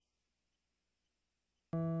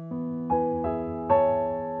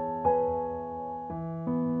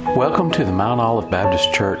Welcome to the Mount Olive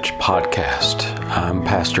Baptist Church podcast. I'm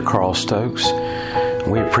Pastor Carl Stokes,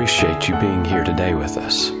 and we appreciate you being here today with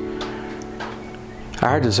us.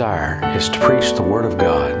 Our desire is to preach the Word of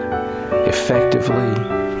God effectively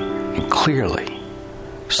and clearly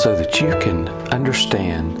so that you can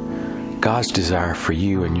understand God's desire for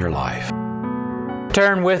you in your life.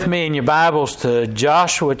 Turn with me in your Bibles to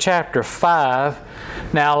Joshua chapter 5.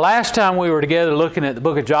 Now, last time we were together looking at the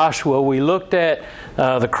book of Joshua, we looked at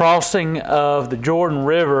the crossing of the Jordan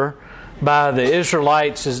River by the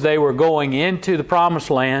Israelites as they were going into the Promised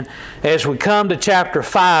Land. As we come to chapter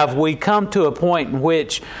 5, we come to a point in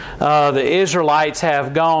which the Israelites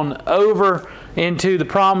have gone over into the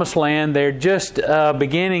Promised Land. They're just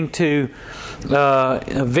beginning to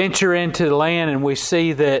venture into the land, and we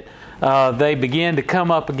see that they begin to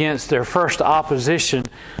come up against their first opposition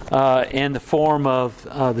in the form of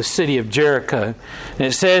the city of Jericho. And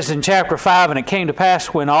it says in chapter 5, "And it came to pass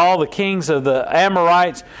when all the kings of the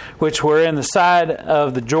Amorites, which were in the side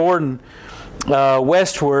of the Jordan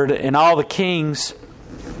westward, and all the kings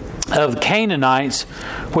of the Canaanites,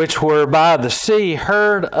 which were by the sea,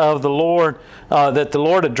 heard of the Lord, that the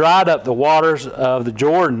Lord had dried up the waters of the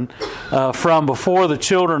Jordan from before the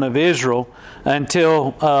children of Israel,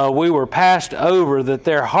 until we were passed over, that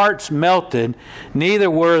their hearts melted, neither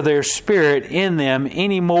were their spirit in them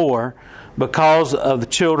any more because of the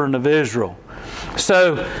children of Israel."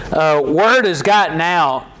 So word has gotten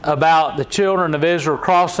out about the children of Israel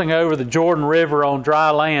crossing over the Jordan River on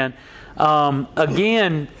dry land.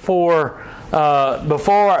 Again, before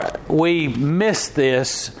we miss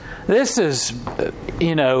this is,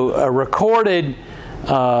 a recorded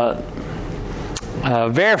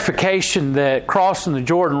verification that crossing the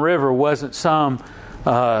Jordan River wasn't some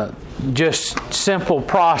just simple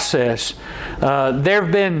process. There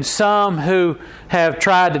have been some who have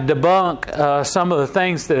tried to debunk some of the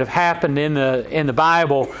things that have happened in the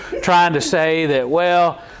Bible, trying to say that,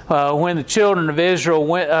 when the children of Israel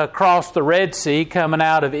went across the Red Sea coming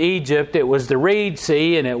out of Egypt, it was the Reed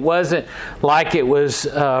Sea, and it wasn't like it was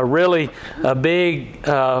really a big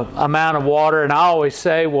amount of water. And I always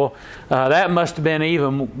say, that must have been an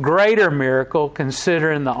even greater miracle,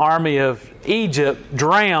 considering the army of Egypt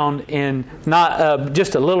drowned in not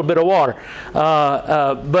just a little bit of water.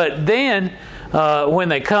 But then, when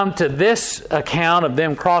they come to this account of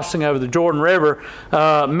them crossing over the Jordan River,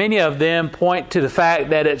 many of them point to the fact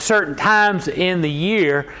that at certain times in the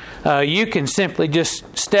year, you can simply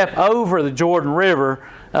just step over the Jordan River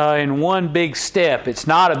in one big step. It's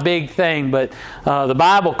not a big thing, but the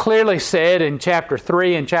Bible clearly said in chapter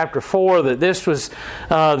 3 and chapter 4 that this was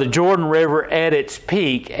the Jordan River at its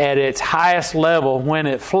peak, at its highest level when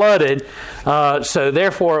it flooded. So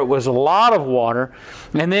therefore it was a lot of water.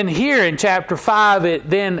 And then here in chapter 5, it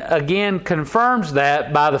then again confirms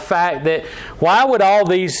that by the fact that why would all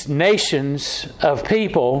these nations of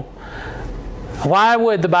people, why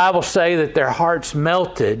would the Bible say that their hearts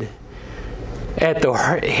melted at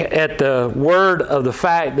the word of the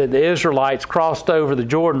fact that the Israelites crossed over the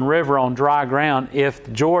Jordan River on dry ground, if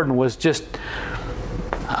the Jordan was just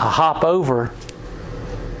a hop over?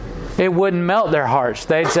 It wouldn't melt their hearts.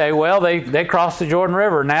 They'd say, they crossed the Jordan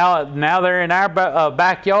River. Now they're in our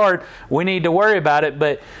backyard. We need to worry about it.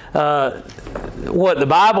 But what the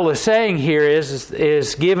Bible is saying here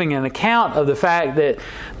is giving an account of the fact that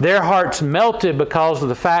their hearts melted because of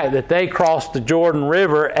the fact that they crossed the Jordan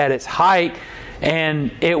River at its height, and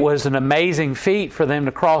it was an amazing feat for them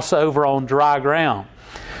to cross over on dry ground.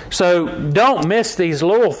 So don't miss these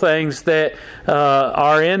little things that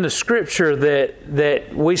are in the Scripture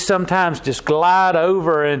that we sometimes just glide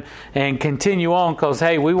over and continue on because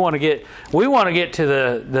we want to get to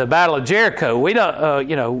the Battle of Jericho. We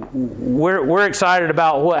don't we're excited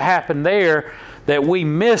about what happened there, that we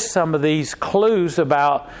miss some of these clues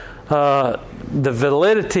about the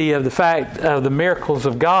validity of the fact of the miracles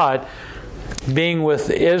of God being with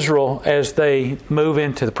Israel as they move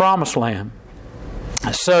into the Promised Land.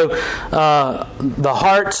 So the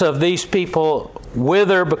hearts of these people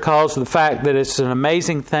wither because of the fact that it's an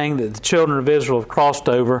amazing thing that the children of Israel have crossed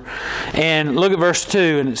over. And look at verse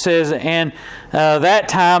 2, and it says, "And that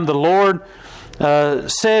time the Lord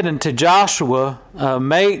said unto Joshua,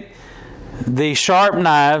 Make thee sharp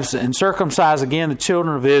knives, and circumcise again the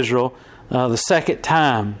children of Israel the second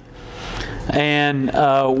time."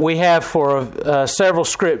 And we have for several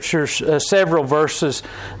scriptures, several verses,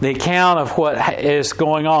 the account of what is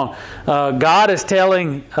going on. God is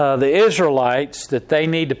telling the Israelites that they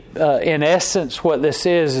need to, in essence, what this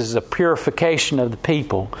is a purification of the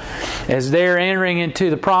people. As they're entering into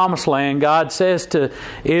the Promised Land, God says to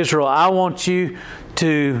Israel, I want you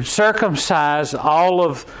to circumcise all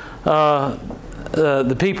of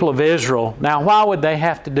the people of Israel. Now, why would they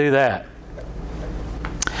have to do that?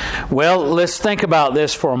 Well, let's think about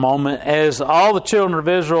this for a moment. As all the children of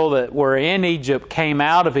Israel that were in Egypt came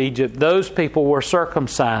out of Egypt, those people were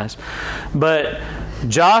circumcised. But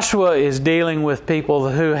Joshua is dealing with people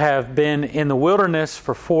who have been in the wilderness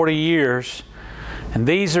for 40 years. And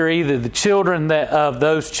these are either the children of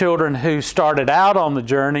those children who started out on the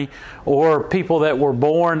journey, or people that were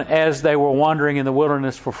born as they were wandering in the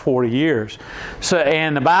wilderness for 40 years.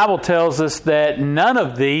 And the Bible tells us that none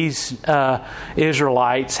of these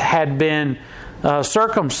Israelites had been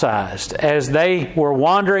circumcised. As they were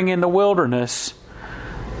wandering in the wilderness,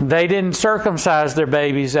 they didn't circumcise their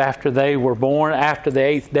babies after they were born, after the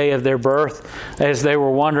 8th day of their birth, as they were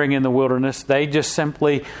wandering in the wilderness. They just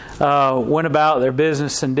simply went about their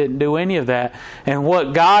business and didn't do any of that. And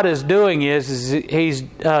what God is doing is He's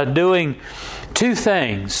doing two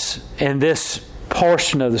things in this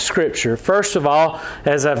portion of the Scripture. First of all,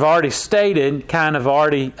 as I've already stated,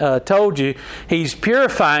 told you, He's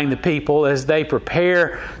purifying the people as they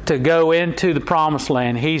prepare to go into the Promised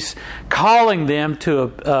Land. He's calling them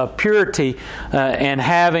to a purity and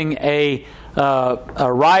having a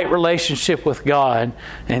right relationship with God.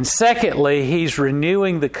 And secondly, He's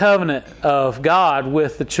renewing the covenant of God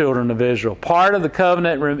with the children of Israel. Part of the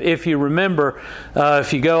covenant, if you remember,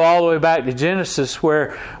 if you go all the way back to Genesis,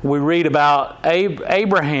 where we read about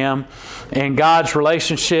Abraham and God's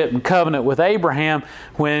relationship and covenant with Abraham,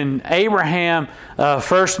 when Abraham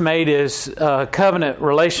first made his covenant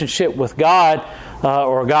relationship with God,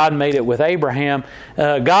 or God made it with Abraham,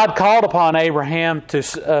 God called upon Abraham to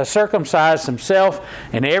circumcise himself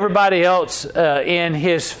and everybody else in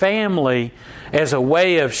his family as a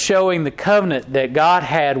way of showing the covenant that God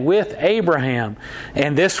had with Abraham.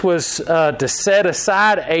 And this was to set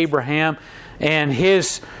aside Abraham and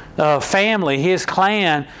his family, his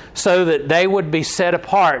clan, so that they would be set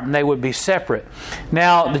apart and they would be separate.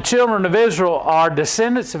 Now, the children of Israel are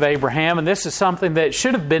descendants of Abraham, and this is something that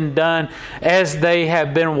should have been done as they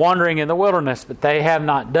have been wandering in the wilderness, but they have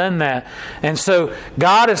not done that. And so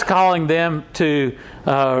God is calling them to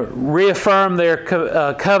reaffirm their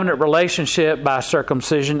covenant relationship by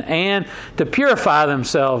circumcision and to purify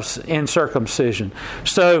themselves in circumcision.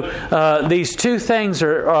 So these two things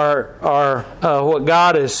are what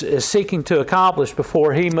God is seeking to accomplish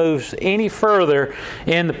before He moves any further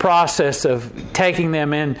in the process of taking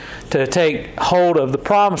them in to take hold of the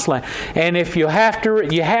Promised Land. And if you have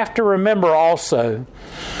to remember also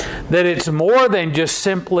that it's more than just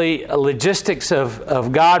simply logistics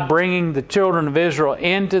of God bringing the children of Israel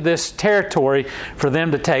into this territory for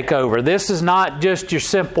them to take over. This is not just your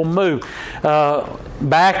simple move.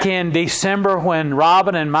 Back in December, when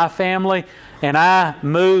Robin and my family and I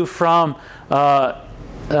moved from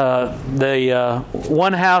the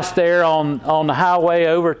one house there on the highway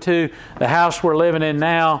over to the house we're living in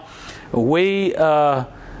now, we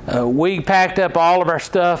packed up all of our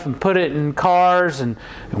stuff and put it in cars, and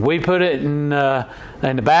we put it in the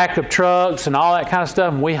back of trucks and all that kind of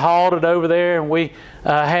stuff, and we hauled it over there, and we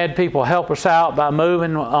had people help us out by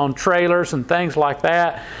moving on trailers and things like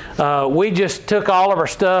that. We just took all of our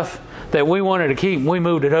stuff that we wanted to keep, and we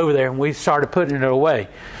moved it over there, and we started putting it away.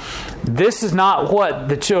 This is not what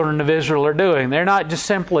the children of Israel are doing. They're not just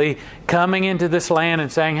simply coming into this land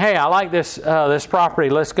and saying, hey, I like this property.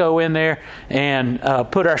 Let's go in there and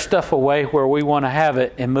put our stuff away where we want to have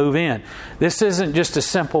it and move in. This isn't just a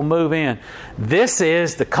simple move in. This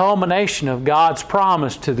is the culmination of God's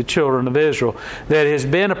promise to the children of Israel. That has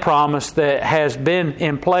been a promise that has been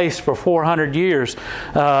in place for 400 years.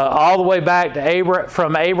 All the way back to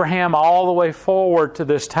from Abraham all the way forward to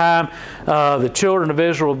this time, the children of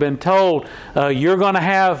Israel have been told, you're going to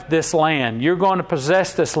have this land. You're going to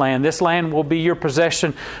possess this land. This land will be your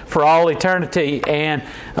possession for all eternity. And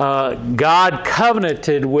God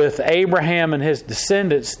covenanted with Abraham and his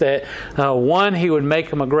descendants that one, He would make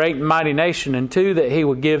them a great and mighty nation, and two, that He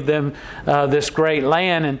would give them this great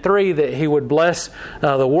land, and three, that He would bless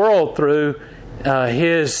the world through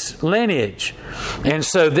his lineage. And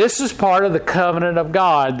so this is part of the covenant of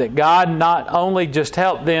God, that God not only just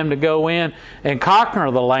helped them to go in and conquer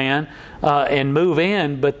the land and move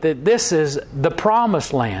in, but that this is the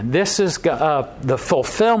promised land. This is the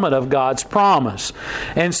fulfillment of God's promise.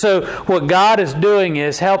 And so what God is doing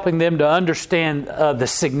is helping them to understand the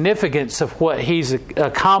significance of what He's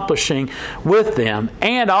accomplishing with them,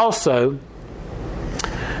 and also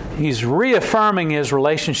He's reaffirming His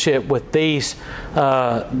relationship with this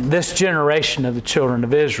generation of the children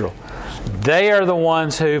of Israel. They are the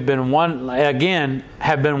ones who've been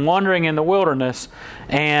have been wandering in the wilderness,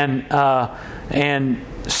 and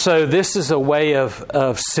so this is a way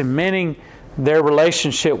of cementing their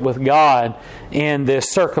relationship with God in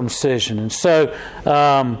this circumcision. And so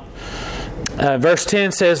verse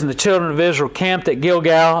 10 says, "And the children of Israel camped at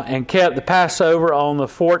Gilgal and kept the Passover on the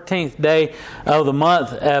 14th day of the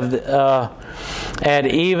month at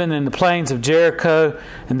even in the plains of Jericho.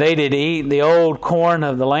 And they did eat the old corn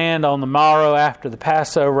of the land on the morrow after the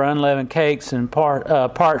Passover, unleavened cakes and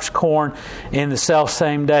parched corn in the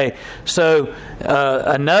selfsame day." So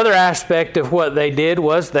another aspect of what they did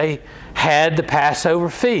was they had the Passover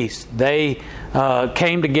feast. They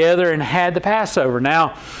came together and had the Passover.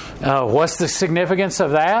 Now, what's the significance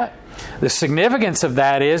of that? The significance of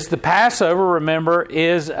that is the Passover, remember,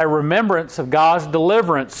 is a remembrance of God's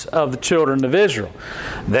deliverance of the children of Israel.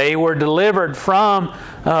 They were delivered from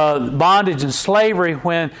bondage and slavery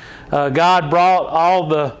when God brought all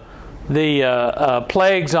the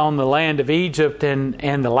plagues on the land of Egypt,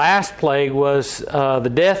 and the last plague was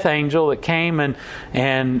the death angel that came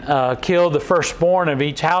and killed the firstborn of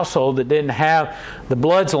each household that didn't have the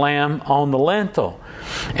blood's lamb on the lintel.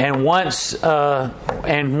 And when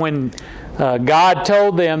God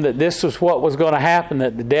told them that this was what was going to happen,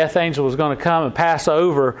 that the death angel was going to come and pass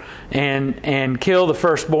over and kill the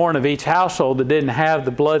firstborn of each household that didn't have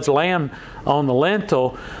the blood's lamb on the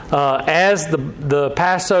lintel, as the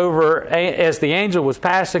Passover, as the angel was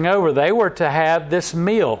passing over, they were to have this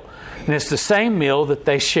meal. And it's the same meal that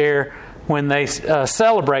they share when they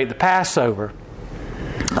celebrate the Passover.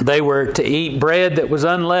 They were to eat bread that was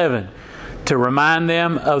unleavened, to remind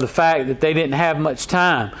them of the fact that they didn't have much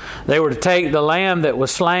time. They were to take the lamb that was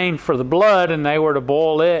slain for the blood, and they were to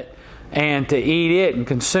boil it and to eat it and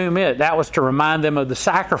consume it. That was to remind them of the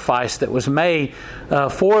sacrifice that was made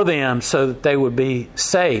for them so that they would be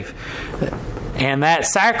safe. And that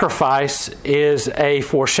sacrifice is a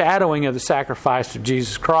foreshadowing of the sacrifice of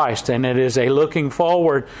Jesus Christ, and it is a looking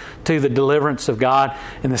forward to the deliverance of God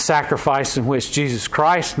and the sacrifice in which Jesus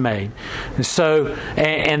Christ made. And so,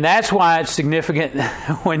 and that's why it's significant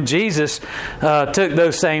when Jesus took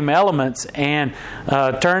those same elements and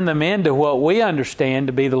turned them into what we understand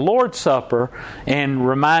to be the Lord's Supper, and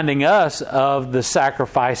reminding us of the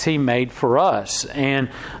sacrifice He made for us, and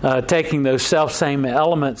taking those self-same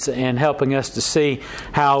elements and helping us to see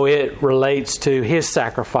how it relates to His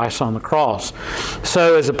sacrifice on the cross.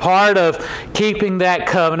 So as a part of keeping that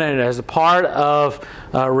covenant, as a part of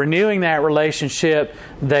renewing that relationship,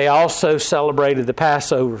 they also celebrated the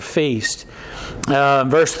Passover feast.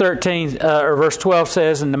 Verse 12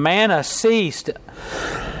 says, "And the manna ceased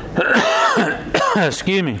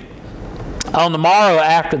excuse me, on the morrow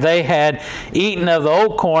after they had eaten of the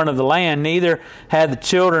old corn of the land, neither had the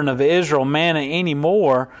children of Israel manna any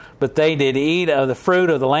more, but they did eat of the fruit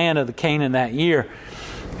of the land of the Canaan that year."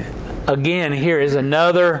 Again, here is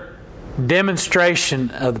another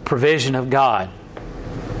demonstration of the provision of God.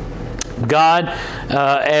 God,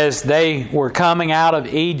 as they were coming out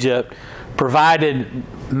of Egypt, provided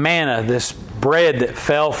manna, this bread that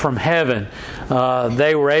fell from heaven.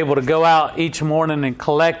 They were able to go out each morning and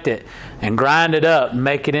collect it and grind it up and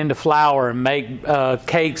make it into flour and make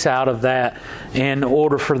cakes out of that in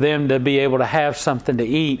order for them to be able to have something to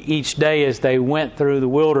eat each day as they went through the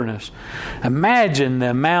wilderness. Imagine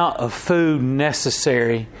the amount of food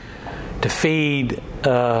necessary to feed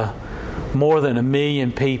more than 1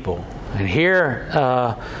 million people. And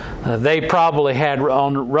here they probably had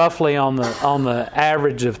roughly on the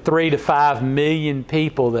average of 3 to 5 million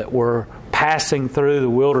people that were passing through the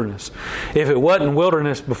wilderness. If it wasn't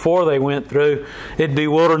wilderness before they went through, it'd be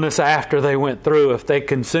wilderness after they went through if they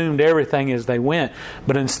consumed everything as they went.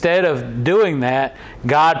 But instead of doing that,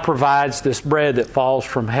 God provides this bread that falls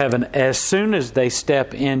from heaven as soon as they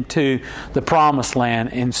step into the promised land,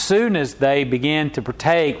 and soon as they begin to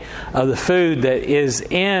partake of the food that is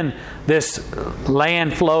in this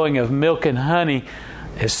land flowing of milk and honey.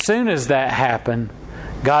 As soon as that happened,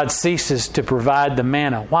 God ceases to provide the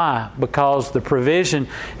manna. Why? Because the provision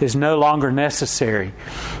is no longer necessary.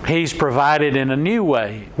 He's provided in a new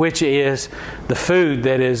way, which is the food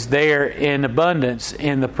that is there in abundance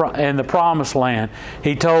in the promised land.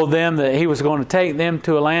 He told them that He was going to take them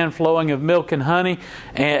to a land flowing of milk and honey,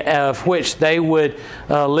 of which they would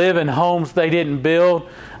live in homes they didn't build.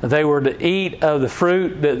 They were to eat of the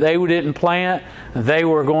fruit that they didn't plant. They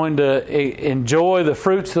were going to enjoy the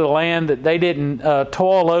fruits of the land that they didn't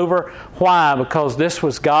toil over. Why? Because this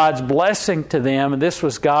was God's blessing to them, and this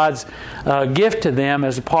was God's gift to them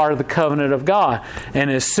as a part of the covenant of God. And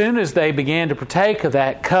as soon as they began to partake of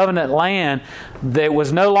that covenant land, it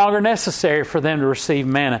was no longer necessary for them to receive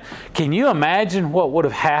manna. Can you imagine what would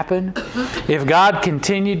have happened if God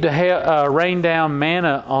continued to rain down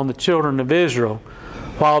manna on the children of Israel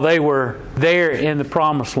while they were there in the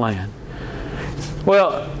promised land?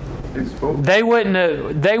 Well, they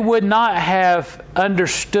would not have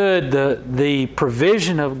understood the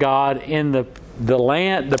provision of God in the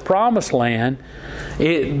land, the promised land.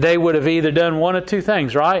 They would have either done one of two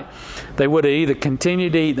things, right? They would have either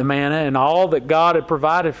continued to eat the manna and all that God had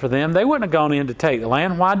provided for them. They wouldn't have gone in to take the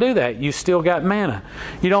land. Why do that? You still got manna.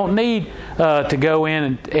 You don't need to go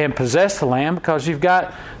in and possess the land because you've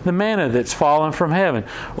got the manna that's fallen from heaven.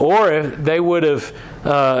 Or if they would have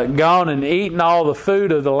gone and eaten all the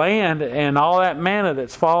food of the land, and all that manna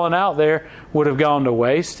that's fallen out there would have gone to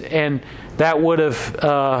waste, and that would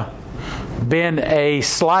have been a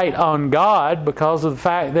slight on God, because of the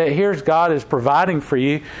fact that here's God is providing for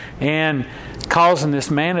you and causing this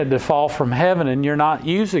manna to fall from heaven, and you're not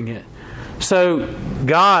using it. So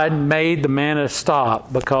God made the manna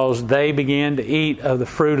stop because they began to eat of the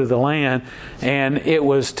fruit of the land, and it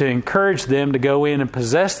was to encourage them to go in and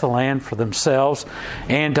possess the land for themselves,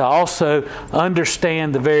 and to also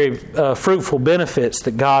understand the very fruitful benefits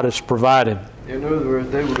that God has provided. In other words,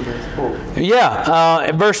 they would have been spoiled.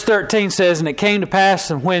 Yeah. Verse 13 says, "And it came to pass,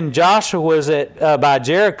 and when Joshua was by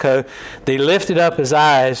Jericho, they lifted up his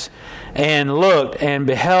eyes and looked, and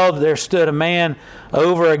beheld, there stood a man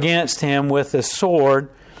over against him with a sword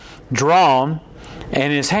drawn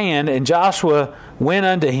in his hand. And Joshua went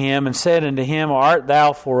unto him and said unto him, Art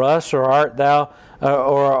thou for us, or art thou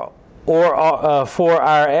for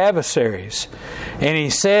our adversaries? And he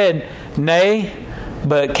said, Nay,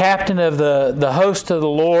 but captain of the host of the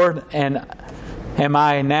Lord, and am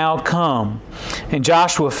I now come? And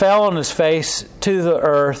Joshua fell on his face to the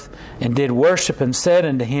earth, and did worship, and said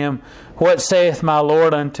unto him, What saith my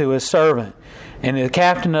Lord unto his servant? And the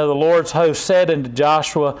captain of the Lord's host said unto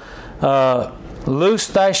Joshua, Loose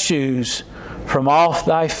thy shoes from off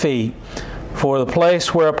thy feet, for the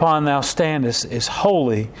place whereupon thou standest is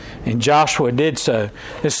holy. And Joshua did so.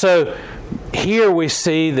 And so here we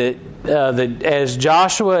see that as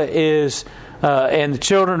Joshua is and the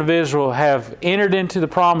children of Israel have entered into the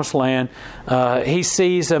promised land, he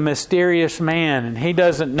sees a mysterious man, and he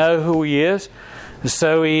doesn't know who he is.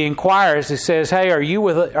 So he inquires. He says, "Hey, are you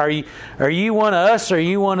one of us, or are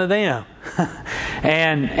you one of them?"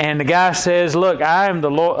 and the guy says, "Look, I am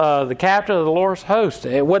the captain of the Lord's host."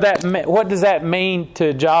 What does that mean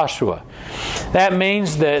to Joshua? That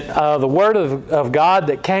means that the word of God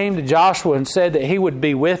that came to Joshua and said that He would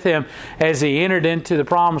be with him as he entered into the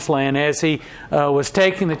promised land, as he was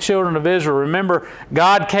taking the children of Israel. Remember,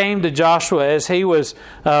 God came to Joshua as he was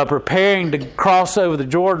preparing to cross over the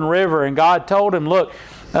Jordan River, and God told him, "Look,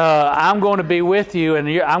 I'm going to be with you, and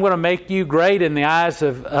I'm going to make you great in the eyes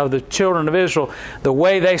of the children of Israel. The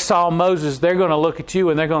way they saw Moses, they're going to look at you,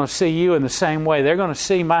 and they're going to see you in the same way. They're going to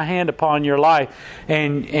see my hand upon your life,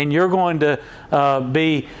 and you're going to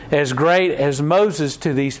be as great as Moses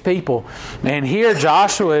to these people." And here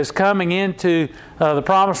Joshua is coming into the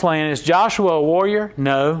promised land. Is Joshua a warrior?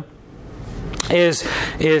 No.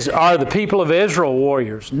 Are the people of Israel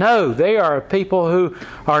warriors? No, they are people who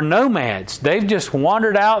are nomads. They've just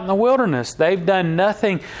wandered out in the wilderness. They've done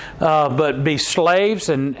nothing but be slaves,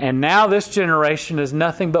 and now this generation is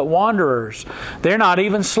nothing but wanderers. They're not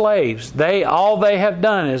even slaves. All they have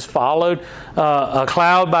done is followed a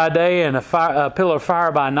cloud by day and a pillar of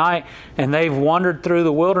fire by night, and they've wandered through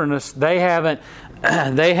the wilderness. They haven't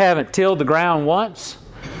tilled the ground once.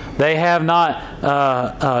 They have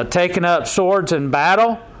not taken up swords in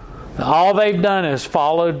battle. All they've done is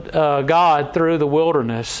followed God through the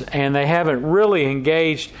wilderness, and they haven't really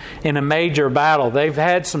engaged in a major battle. They've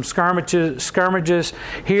had some skirmishes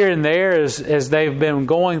here and there as they've been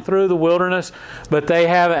going through the wilderness, but they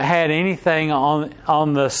haven't had anything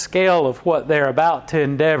on the scale of what they're about to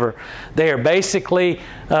endeavor. They are basically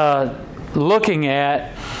looking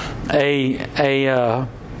at a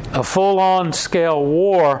full-on scale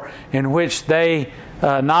war in which they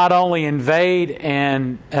not only invade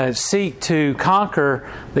and seek to conquer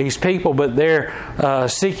these people, but they're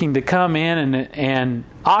seeking to come in and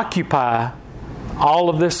occupy all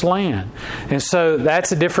of this land. And so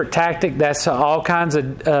that's a different tactic. That's all kinds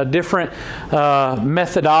of different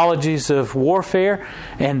methodologies of warfare.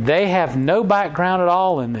 And they have no background at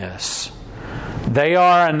all in this.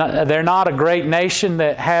 They're not a great nation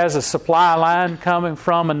that has a supply line coming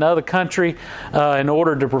from another country in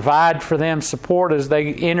order to provide for them support as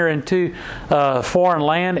they enter into foreign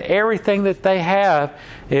land. Everything that they have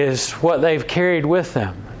is what they've carried with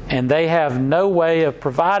them. And they have no way of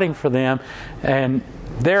providing for them, and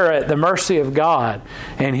they're at the mercy of God.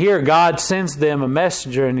 And here God sends them a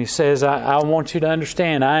messenger, and He says, I want you to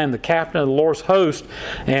understand, I am the captain of the Lord's host,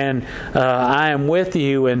 and I am with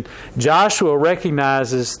you. And Joshua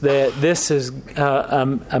recognizes that this is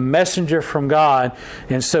a messenger from God,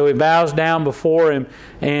 and so he bows down before him,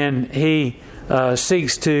 and he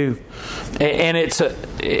seeks to, and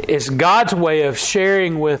it's God's way of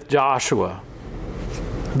sharing with Joshua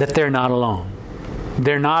that they're not alone.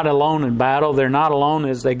 They're not alone in battle. They're not alone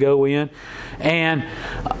as they go in. And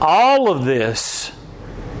all of this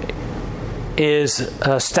is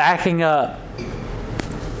stacking up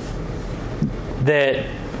that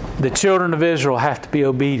the children of Israel have to be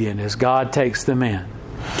obedient as God takes them in.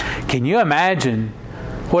 Can you imagine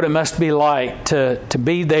what it must be like to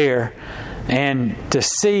be there and to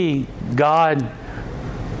see God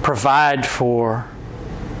provide for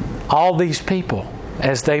all these people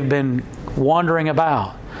as they've been wandering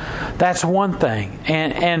about? That's one thing.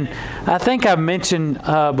 And I think I've mentioned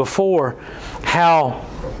before how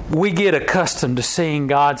we get accustomed to seeing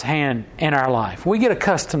God's hand in our life. We get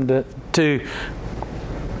accustomed to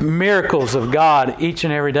miracles of God each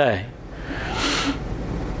and every day.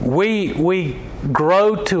 We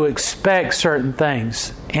grow to expect certain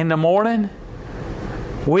things. In the morning,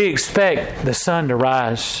 we expect the sun to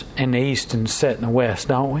rise in the east and set in the west,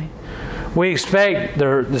 don't we? We expect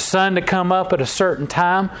the sun to come up at a certain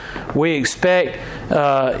time. We expect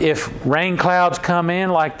if rain clouds come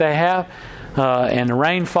in like they have and the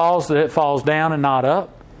rain falls, that it falls down and not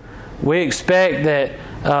up. We expect that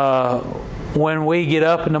when we get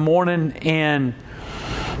up in the morning in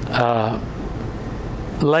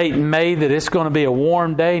late in May that it's going to be a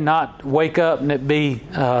warm day, not wake up and it be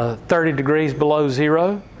 30 degrees below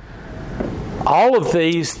zero. All of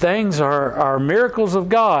these things are miracles of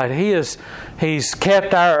God. He's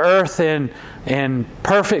kept our earth in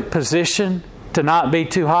perfect position to not be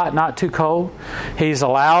too hot, not too cold. He's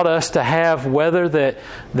allowed us to have weather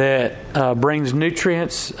that brings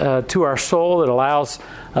nutrients to our soil, that allows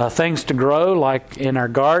things to grow, like in our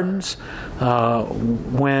gardens.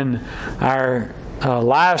 When our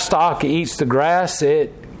livestock eats the grass,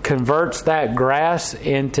 it converts that grass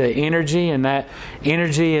into energy, and that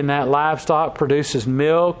energy in that livestock produces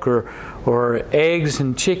milk or eggs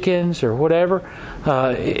and chickens or whatever.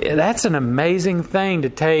 That's an amazing thing to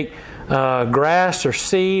take grass or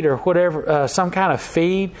seed or whatever, some kind of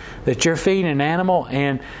feed that you're feeding an animal,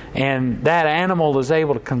 and that animal is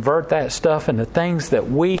able to convert that stuff into things that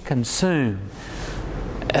we consume.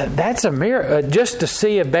 That's a miracle. Just to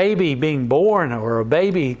see a baby being born or a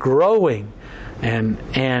baby growing,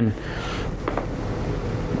 and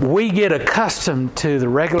we get accustomed to the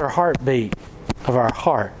regular heartbeat of our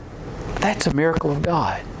heart. That's a miracle of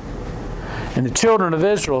God. And the children of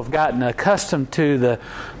Israel have gotten accustomed to the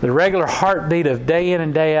regular heartbeat of day in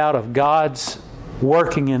and day out of God's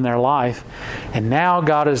working in their life. And now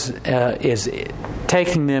God is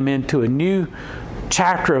taking them into a new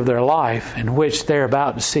chapter of their life in which they're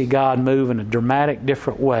about to see God move in a dramatic,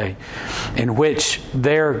 different way, in which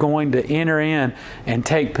they're going to enter in and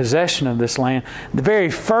take possession of this land. The very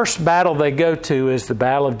first battle they go to is the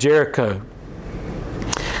Battle of Jericho.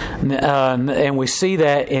 And we see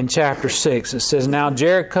that in chapter 6. It says, "Now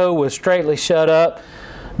Jericho was straitly shut up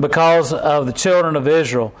because of the children of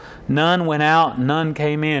Israel. None went out, none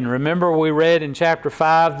came in." Remember we read in chapter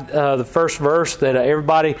 5, the first verse, that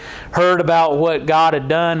everybody heard about what God had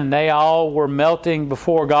done, and they all were melting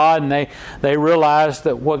before God, and they realized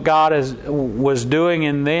that what God was doing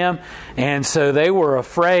in them, and so they were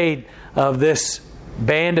afraid of this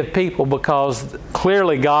band of people because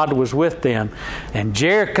clearly God was with them. And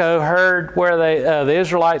Jericho heard where the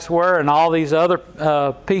Israelites were and all these other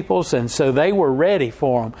peoples, and so they were ready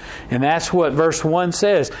for them. And that's what verse 1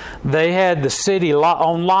 says. They had the city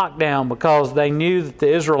on lockdown because they knew that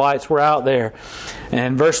the Israelites were out there.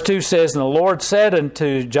 And verse 2 says, "And the Lord said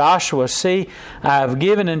unto Joshua, See, I have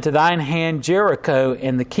given into thine hand Jericho,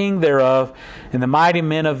 and the king thereof, and the mighty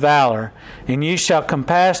men of valor. And you shall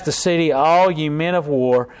compass the city, all ye men of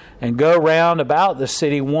war, and go round about the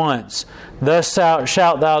city once. Thus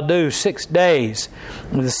shalt thou do 6 days.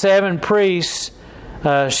 The 7 priests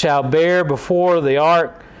shall bear before the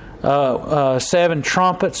ark 7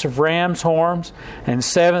 trumpets of ram's horns, and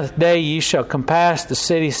 7th day ye shall compass the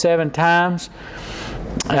city 7 times,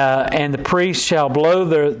 and the priests shall blow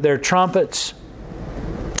their trumpets.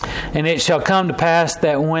 And it shall come to pass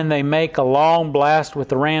that when they make a long blast with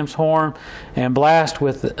the ram's horn, and blast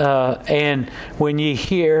with, and when ye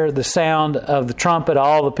hear the sound of the trumpet,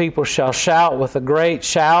 all the people shall shout with a great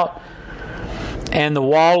shout, and the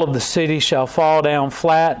wall of the city shall fall down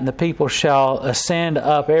flat, and the people shall ascend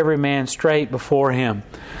up every man straight before him.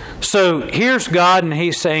 So here's God, and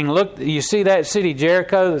He's saying, look, you see that city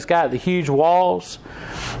Jericho that's got the huge walls?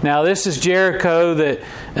 Now this is Jericho that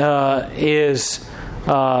is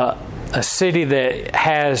a city that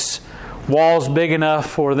has walls big enough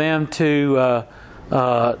for them to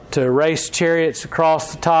race chariots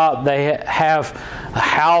across the top. They have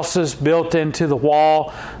houses built into the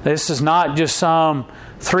wall. This is not just some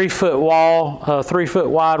 3-foot wall, 3-foot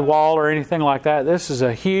wide wall or anything like that. This is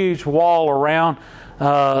a huge wall around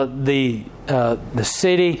the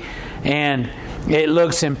city, and it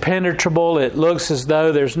looks impenetrable. It looks as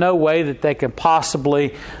though there's no way that they can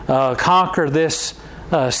possibly conquer this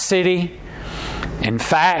city. In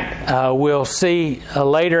fact, we'll see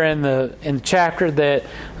later in the chapter that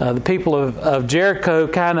the people of Jericho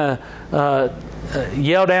kind of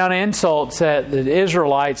yell down insults at the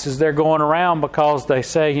Israelites as they're going around, because they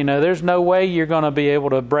say, there's no way you're going to be able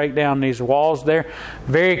to break down these walls. They're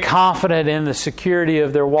very confident in the security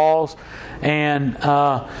of their walls. And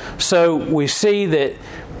so we see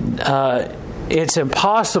that it's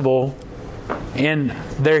impossible in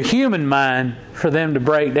their human mind for them to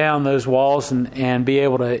break down those walls and be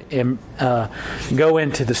able to go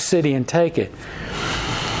into the city and take it.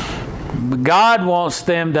 God wants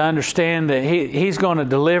them to understand that He's going to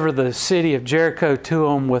deliver the city of Jericho to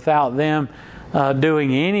them without them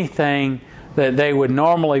doing anything that they would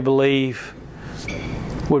normally believe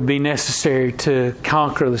would be necessary to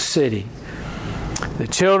conquer the city. The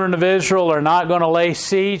children of Israel are not going to lay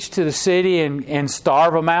siege to the city and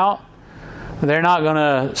starve them out. They're not going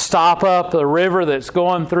to stop up the river that's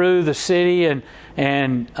going through the city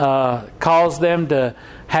and cause them to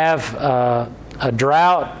have a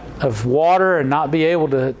drought of water and not be able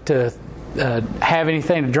to have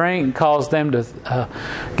anything to drink, and cause them to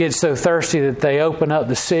get so thirsty that they open up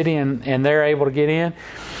the city and they're able to get in.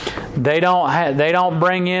 They don't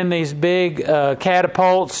bring in these big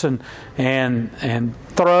catapults and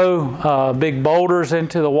throw big boulders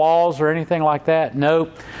into the walls or anything like that.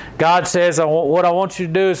 Nope. God says, what I want you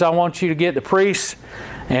to do is I want you to get the priests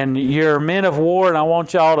and your men of war, and I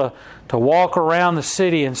want y'all to walk around the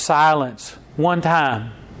city in silence one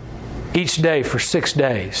time each day for 6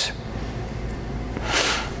 days.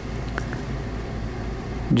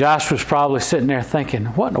 Joshua's probably sitting there thinking,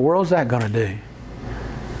 what in the world is that going to do?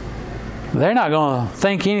 They're not going to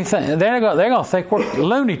think anything. They're going to think we're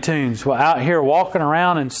Looney Tunes out here walking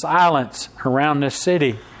around in silence around this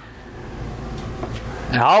city.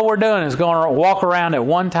 And all we're doing is going to walk around at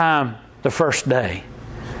one time the first day.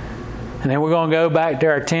 And then we're going to go back to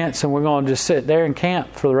our tents and we're going to just sit there and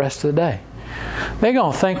camp for the rest of the day. They're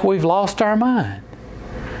going to think we've lost our mind.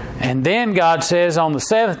 And then God says, on the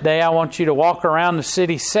 7th day, I want you to walk around the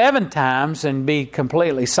city 7 times and be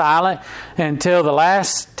completely silent until the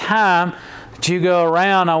last time that you go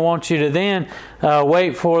around. I want you to then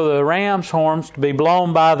wait for the ram's horns to be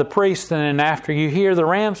blown by the priest. And then after you hear the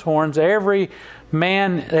ram's horns, every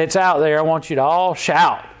man that's out there, I want you to all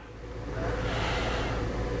shout.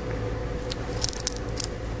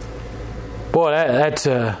 Boy, that's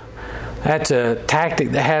a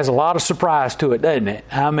tactic that has a lot of surprise to it, doesn't it?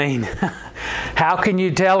 I mean, how can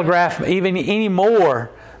you telegraph even any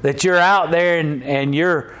more that you're out there and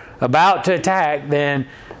you're about to attack than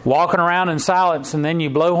walking around in silence, and then you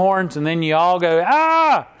blow horns and then you all go,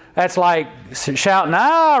 ah! That's like shouting,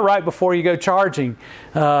 ah, right before you go charging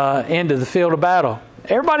into the field of battle.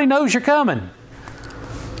 Everybody knows you're coming.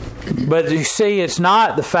 But you see, it's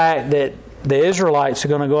not the fact that the Israelites are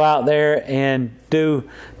going to go out there and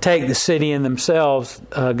take the city in themselves.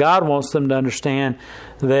 God wants them to understand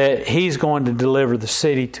that He's going to deliver the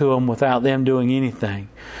city to them without them doing anything.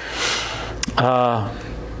 So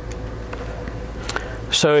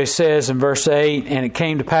He says in verse 8, and it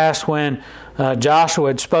came to pass when Joshua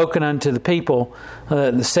had spoken unto the people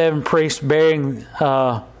that the 7 priests bearing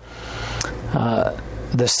the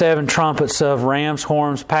 7 trumpets of ram's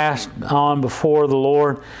horns passed on before the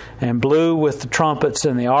Lord and blew with the trumpets,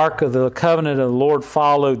 and the ark of the covenant of the Lord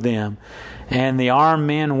followed them. And the armed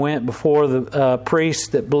men went before the priests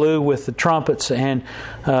that blew with the trumpets, and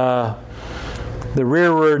the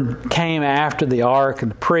rearward came after the ark,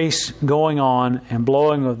 and the priests going on and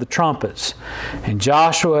blowing of the trumpets. And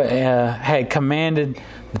Joshua had commanded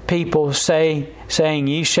the people, saying,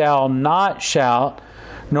 Ye shall not shout,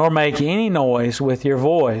 nor make any noise with your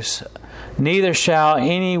voice, neither shall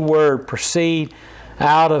any word proceed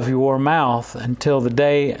out of your mouth until the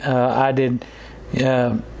day I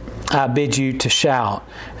bid you to shout,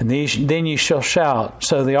 and then you shall shout.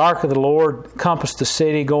 So the ark of the Lord compassed the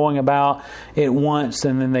city, going about it once,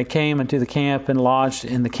 and then they came into the camp and lodged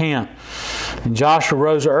in the camp. And Joshua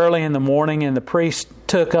rose early in the morning, and the priests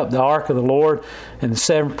took up the ark of the Lord, and the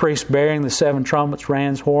 7 priests bearing the 7 trumpets,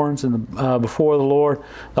 rams, horns, and before the Lord.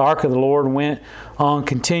 The ark of the Lord went on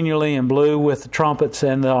continually and blew with the trumpets,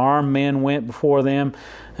 and the armed men went before them.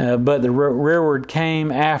 But the rearward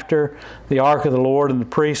came after the ark of the Lord, and the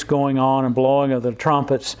priests going on and blowing of the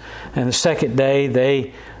trumpets. And the second day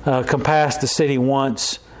they compassed the city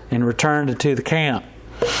once and returned into the camp.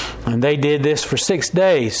 And they did this for 6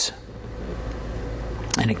 days.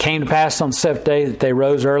 And it came to pass on the 7th day that they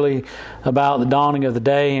rose early about the dawning of the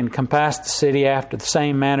day and compassed the city after the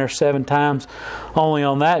same manner 7 times. Only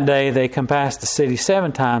on that day they compassed the city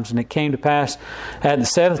 7 times. And it came to pass at the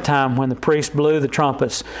 7th time, when the priest blew the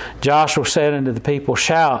trumpets, Joshua said unto the people,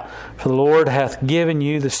 Shout, for the Lord hath given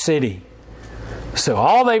you the city. So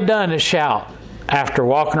all they've done is shout after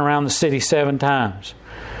walking around the city 7 times.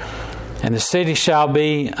 And the city shall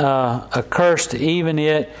be accursed, even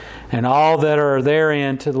it, and all that are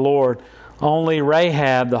therein, to the Lord. Only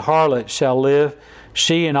Rahab the harlot shall live,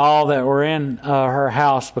 she and all that were in her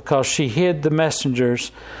house, because she hid the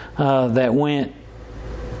messengers that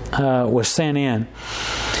was sent in.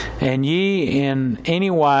 And ye in any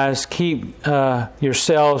wise keep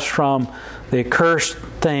yourselves from the accursed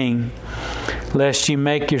thing, lest ye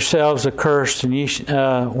make yourselves accursed,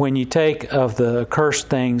 and when ye take of the accursed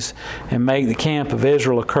things, and make the camp of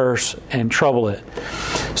Israel accursed, and trouble it.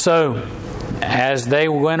 So, as they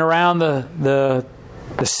went around the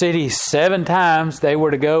city 7 times, they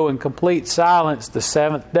were to go in complete silence the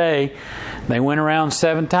 7th day. They went around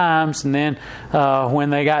 7 times, and then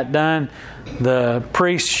when they got done, the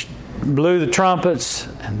priests blew the trumpets,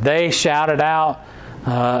 and they shouted out,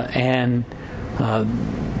 and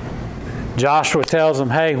Joshua tells them,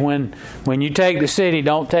 hey, when you take the city,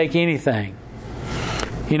 don't take anything.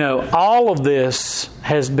 You know, all of this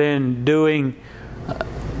has been doing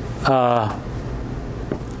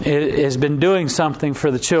something for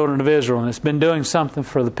the children of Israel, and it's been doing something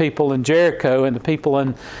for the people in Jericho and the people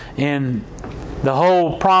in the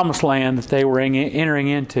whole promised land that they were entering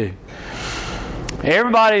into.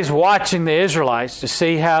 Everybody's watching the Israelites to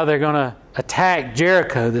see how they're going to attack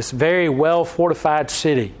Jericho, this very well-fortified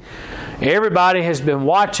city. Everybody has been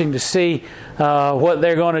watching to see what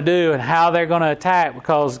they're going to do and how they're going to attack,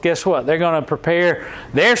 because guess what? They're going to prepare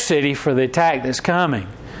their city for the attack that's coming.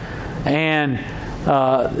 And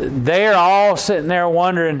they're all sitting there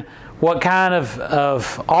wondering what kind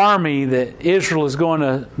of army that Israel is going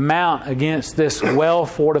to mount against this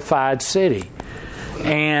well-fortified city.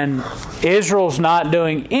 And Israel's not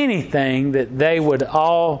doing anything that they would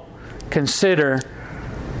all consider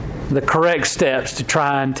the correct steps to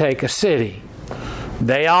try and take a city.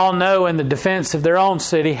 They all know in the defense of their own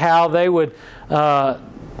city how they would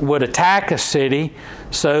attack a city,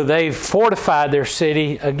 so they've fortified their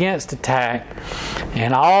city against attack,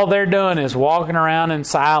 and all they're doing is walking around in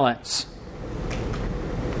silence.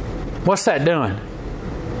 What's that doing?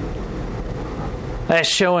 That's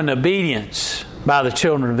showing obedience by the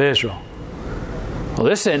children of Israel. Well,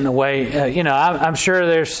 this isn't the way, I'm sure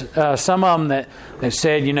there's some of them that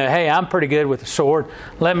said, hey, I'm pretty good with the sword.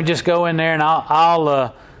 Let me just go in there and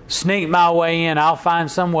I'll sneak my way in. I'll find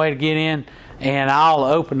some way to get in, and I'll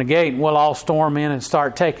open the gate, and we'll all storm in and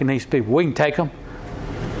start taking these people. We can take them.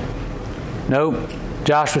 Nope.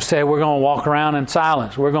 Joshua said, we're going to walk around in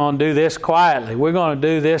silence. We're going to do this quietly. We're going to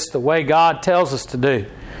do this the way God tells us to do.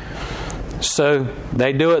 So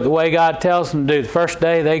they do it the way God tells them to do. The first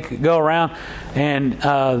day they go around, and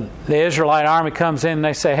the Israelite army comes in, and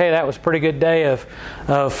they say, hey, that was a pretty good day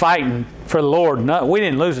of fighting for the Lord. No, we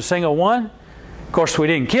didn't lose a single one. Of course, we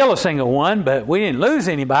didn't kill a single one, but we didn't lose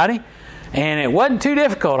anybody. And it wasn't too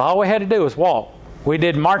difficult. All we had to do was walk. We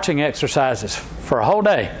did marching exercises for a whole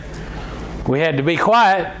day. We had to be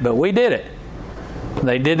quiet, but we did it.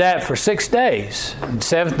 They did that for 6 days. And the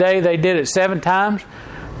 7th day, they did it 7 times.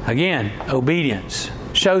 Again, obedience.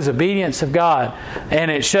 shows obedience of God.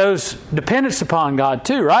 And it shows dependence upon God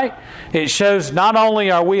too, right? It shows not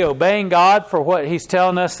only are we obeying God for what He's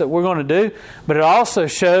telling us that we're going to do, but it also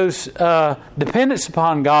shows dependence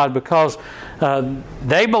upon God, because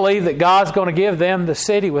they believe that God's going to give them the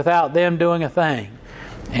city without them doing a thing.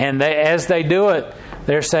 And as they do it,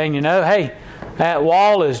 they're saying, hey, that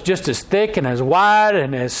wall is just as thick and as wide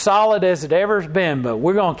and as solid as it ever has been, but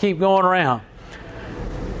we're going to keep going around.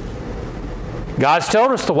 God's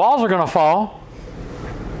told us the walls are going to fall.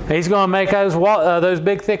 He's going to make those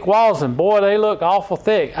big thick walls, and boy, they look awful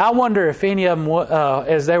thick. I wonder if any of them,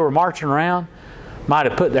 as they were marching around, might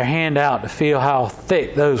have put their hand out to feel how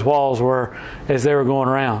thick those walls were as they were going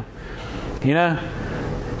around.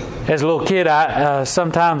 As a little kid, I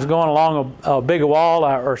sometimes going along a bigger wall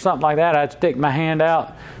or something like that, I'd stick my hand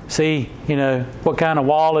out, see, what kind of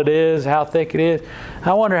wall it is, how thick it is.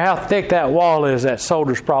 I wonder how thick that wall is. That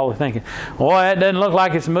soldier's probably thinking, boy, that doesn't look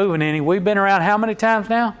like it's moving any. We've been around how many times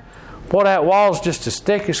now? Boy, that wall's just as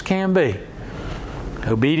thick as can be.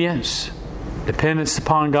 Obedience, dependence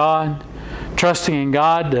upon God, trusting in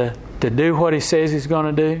God to do what He says He's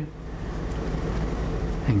going to do.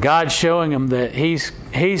 And God's showing them that He's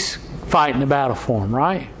fighting the battle for them,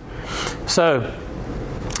 right? So,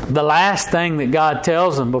 the last thing that God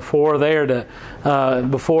tells them before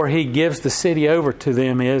He gives the city over to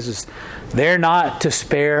them is they're not to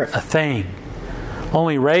spare a thing.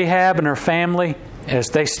 Only Rahab and her family, as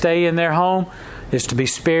they stay in their home, is to be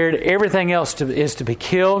spared. Everything else is to be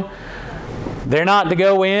killed. They're not to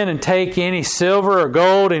go in and take any silver or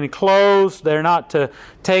gold, any clothes. They're not to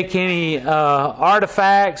take any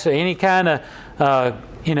artifacts or any kind of,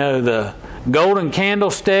 the golden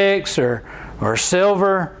candlesticks or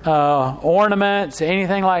silver ornaments,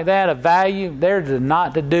 anything like that of value. They're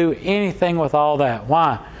not to do anything with all that.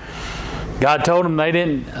 Why? God told them they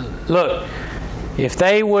didn't. Look, if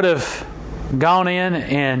they would have gone in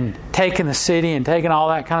and taken the city and taken all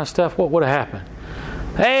that kind of stuff, what would have happened?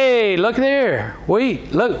 Hey, look there. We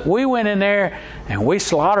went in there and we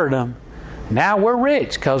slaughtered them. Now we're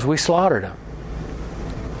rich because we slaughtered them.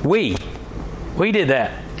 We did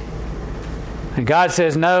that. And God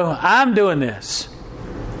says, no, I'm doing this.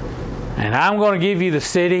 And I'm going to give you the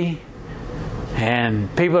city.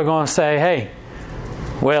 And people are going to say, hey,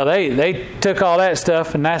 well, they took all that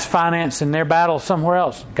stuff and that's financing their battle somewhere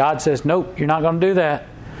else. God says, nope, you're not going to do that.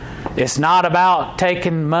 It's not about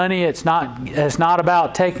taking money. It's not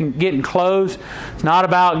about getting clothes. It's not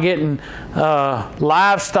about getting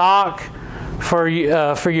livestock for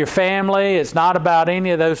your family. It's not about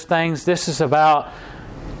any of those things. This is about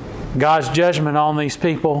God's judgment on these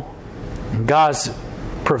people. God's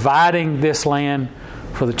providing this land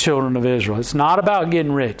for the children of Israel. It's not about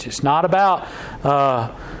getting rich. It's not about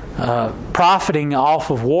profiting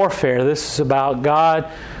off of warfare. This is about God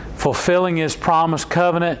fulfilling His promised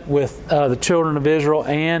covenant with the children of Israel,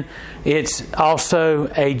 and it's also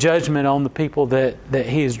a judgment on the people that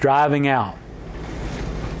He is driving out.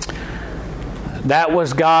 That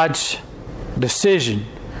was God's decision.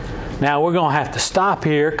 Now we're going to have to stop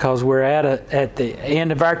here because we're at the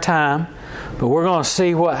end of our time, but we're going to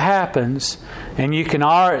see what happens. And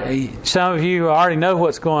some of you already know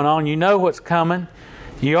what's going on. You know what's coming.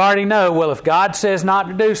 You already know, well, if God says not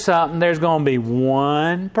to do something, there's going to be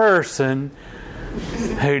one person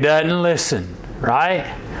who doesn't listen, right?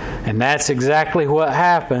 And that's exactly what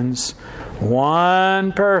happens.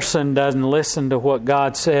 One person doesn't listen to what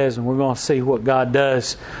God says, and we're going to see what God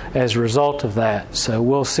does as a result of that. So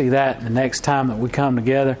we'll see that the next time that we come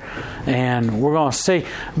together, and we're going to see.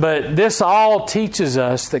 But this all teaches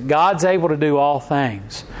us that God's able to do all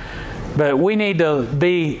things. But we need to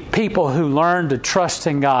be people who learn to trust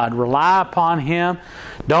in God. Rely upon Him.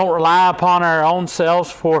 Don't rely upon our own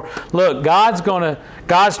selves. For look, God's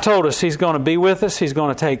told us He's going to be with us. He's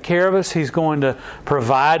going to take care of us. He's going to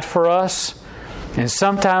provide for us. And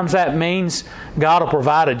sometimes that means God will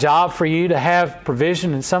provide a job for you to have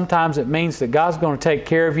provision. And sometimes it means that God's going to take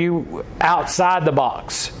care of you outside the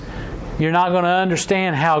box. You're not going to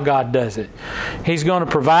understand how God does it. He's going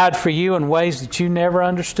to provide for you in ways that you never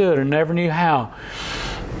understood or never knew how.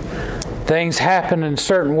 Things happen in a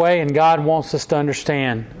certain way, and God wants us to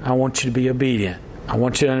understand, I want you to be obedient. I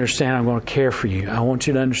want you to understand I'm going to care for you. I want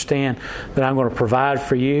you to understand that I'm going to provide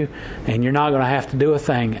for you, and you're not going to have to do a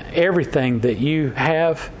thing. Everything that you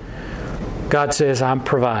have, God says, I'm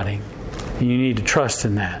providing. And you need to trust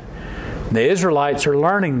in that. The Israelites are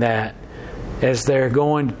learning that as they're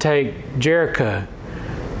going to take Jericho.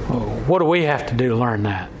 What do we have to do to learn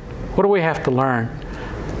that? What do we have to learn?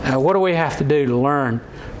 What do we have to do to learn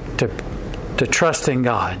to trust in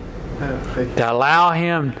God? To allow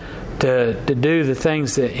Him to do the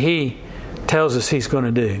things that He tells us He's going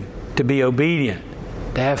to do, to be obedient,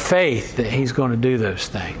 to have faith that He's going to do those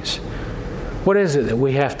things. What is it that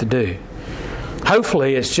we have to do?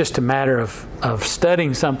 Hopefully it's just a matter of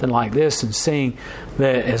studying something like this and seeing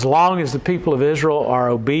that as long as the people of Israel are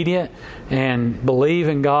obedient and believe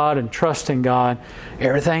in God and trust in God,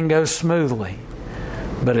 everything goes smoothly.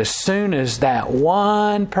 But as soon as that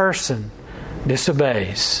one person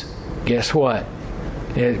disobeys, guess what?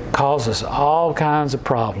 It causes all kinds of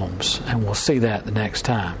problems, and we'll see that the next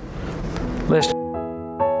time. Let's